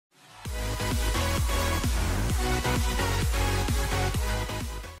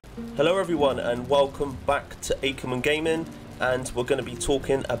Hello everyone and welcome back to Akerman Gaming, and we're going to be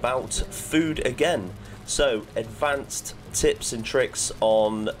talking about food again. So, advanced tips and tricks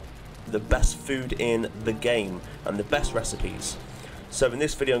on the best food in the game and the best recipes. So in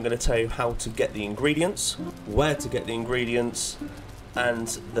this video I'm going to tell you how to get the ingredients, where to get the ingredients, and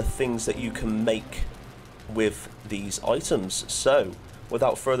the things that you can make with these items. So,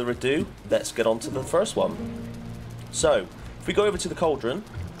 without further ado, let's get on to the first one. So, if we go over to the cauldron,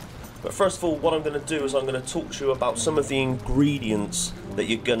 but first of all, what I'm going to do is I'm going to talk to you about some of the ingredients that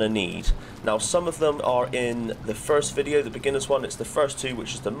you're going to need. Now, some of them are in the first video, the beginner's one. It's the first two,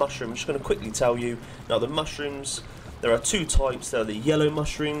 which is the mushroom. I'm just going to quickly tell you. Now, the mushrooms, there are two types. There are the yellow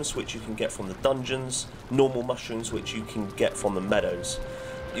mushrooms, which you can get from the dungeons, normal mushrooms, which you can get from the meadows.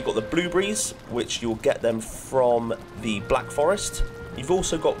 You've got the blueberries, which you'll get them from the Black Forest. You've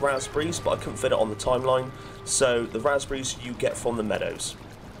also got raspberries, but I couldn't fit it on the timeline. So, the raspberries you get from the meadows.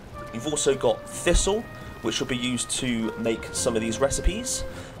 You've also got thistle, which will be used to make some of these recipes,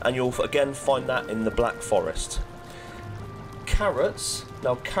 and you'll again find that in the Black Forest. Carrots.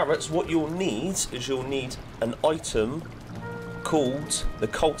 Now carrots, what you'll need is you'll need an item called the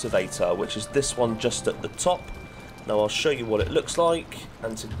cultivator, which is this one just at the top. Now I'll show you what it looks like,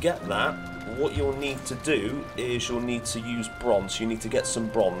 and to get that, what you'll need to do is you'll need to use bronze. You need to get some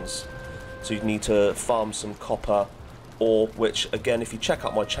bronze. So you need to farm some copper, or which again, if you check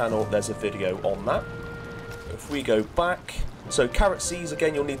out my channel, there's a video on that. If we go back, so carrot seeds,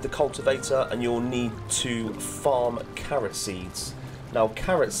 again you'll need the cultivator and you'll need to farm carrot seeds. Now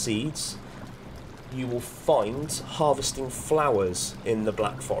carrot seeds you will find harvesting flowers in the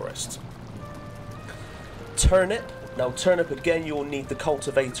Black Forest. Turnip, now turnip again you'll need the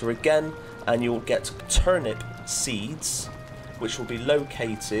cultivator again, and you'll get turnip seeds which will be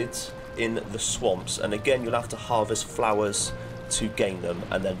located in the swamps, and again you'll have to harvest flowers to gain them,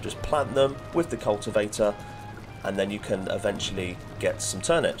 and then just plant them with the cultivator, and then you can eventually get some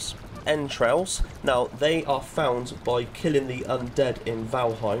turnips. Entrails, now they are found by killing the undead in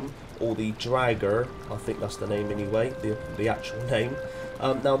Valheim, or the Drager, I think that's the name anyway, the actual name.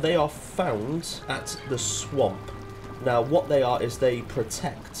 Now they are found at the swamp. Now what they are is they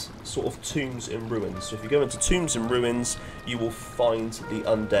protect sort of tombs in ruins. So if you go into tombs in ruins, you will find the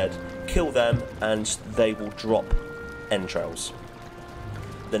undead, kill them, and they will drop entrails.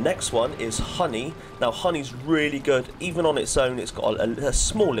 The next one is honey. Now honey's really good, even on its own. It's got a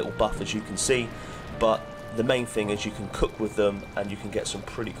small little buff, as you can see, but the main thing is you can cook with them and you can get some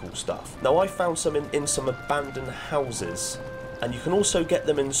pretty cool stuff. Now I found some in some abandoned houses, and you can also get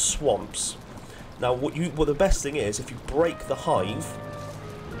them in swamps. Now what the best thing is, if you break the hive,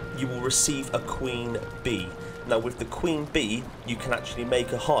 you will receive a queen bee. Now with the queen bee, you can actually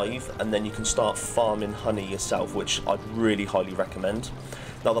make a hive, and then you can start farming honey yourself, which I'd really highly recommend.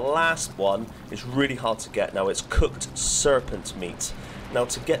 Now the last one is really hard to get. Now it's cooked serpent meat. Now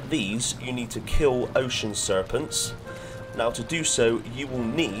to get these, you need to kill ocean serpents. Now to do so, you will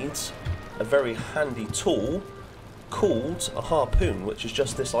need a very handy tool called a harpoon, which is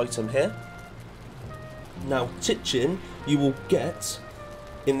just this item here. Now tichin you will get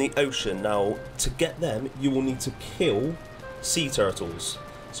in the ocean. Now to get them you will need to kill sea turtles.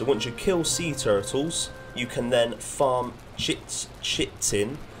 So once you kill sea turtles, you can then farm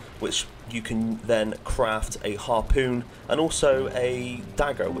chitin, which you can then craft a harpoon and also a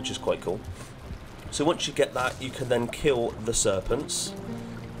dagger, which is quite cool. So once you get that, you can then kill the serpents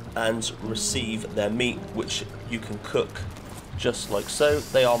and receive their meat, which you can cook just like so.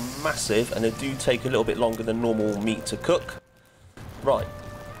 They are massive and they do take a little bit longer than normal meat to cook. Right,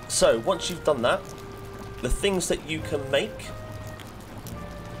 so once you've done that, the things that you can make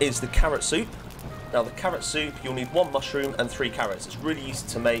is the carrot soup. Now the carrot soup, you'll need 1 mushroom and 3 carrots. It's really easy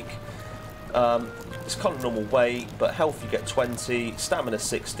to make. It's kind of normal way, but health you get 20, stamina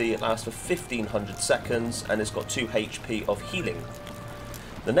 60, it lasts for 1500 seconds, and it's got 2 HP of healing.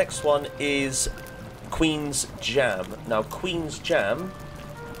 The next one is Queen's Jam. Now Queen's Jam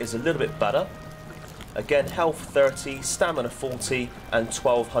is a little bit better. Again, health 30, stamina 40, and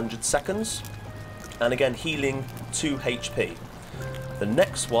 1200 seconds. And again, healing 2 HP. The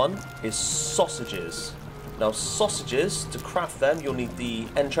next one is sausages. Now sausages, to craft them, you'll need the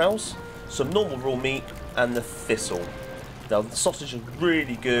entrails, some normal raw meat, and the thistle. Now the sausage is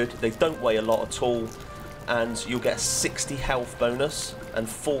really good. They don't weigh a lot at all, and you'll get a 60 health bonus and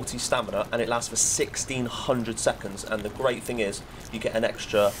 40 stamina, and it lasts for 1600 seconds. And the great thing is you get an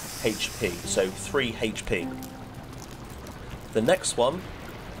extra HP, so 3 HP. The next one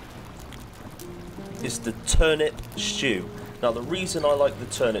is the turnip stew. Now the reason I like the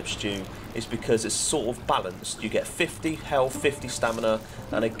turnip stew is because it's sort of balanced. You get 50 health, 50 stamina,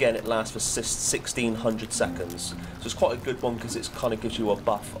 and again it lasts for 1600 seconds. So it's quite a good one because it kind of gives you a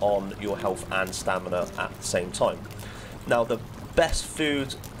buff on your health and stamina at the same time. Now the best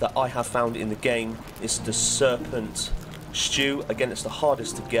food that I have found in the game is the serpent stew. Again, it's the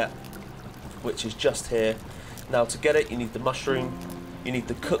hardest to get, which is just here. Now to get it, you need the mushroom, you need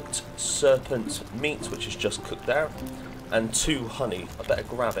the cooked serpent meat, which is just cooked there, and 2 honey. I better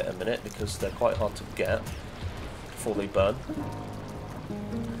grab it a minute because they're quite hard to get before they burn.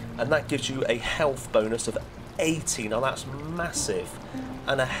 And that gives you a health bonus of 80. Now that's massive.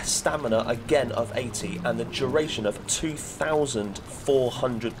 And a stamina again of 80, and the duration of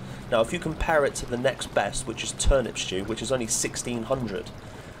 2,400. Now if you compare it to the next best, which is turnip stew, which is only 1,600,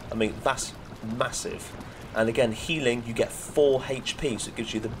 I mean that's massive. And again, healing, you get 4 HP, so it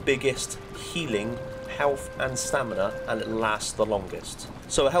gives you the biggest healing, health and stamina, and it lasts the longest.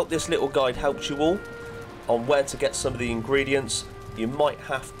 So I hope this little guide helped you all on where to get some of the ingredients. You might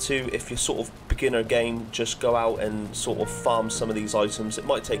have to, if you're sort of beginner game, just go out and sort of farm some of these items. It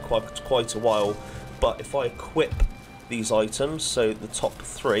might take quite a while, but if I equip these items, so the top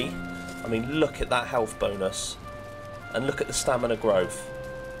 3, I mean look at that health bonus and look at the stamina growth.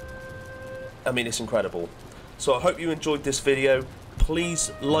 I mean, it's incredible. So I hope you enjoyed this video.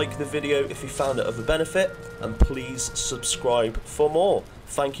 Please like the video if you found it of a benefit, and please subscribe for more.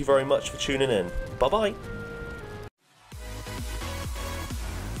 Thank you very much for tuning in. Bye bye.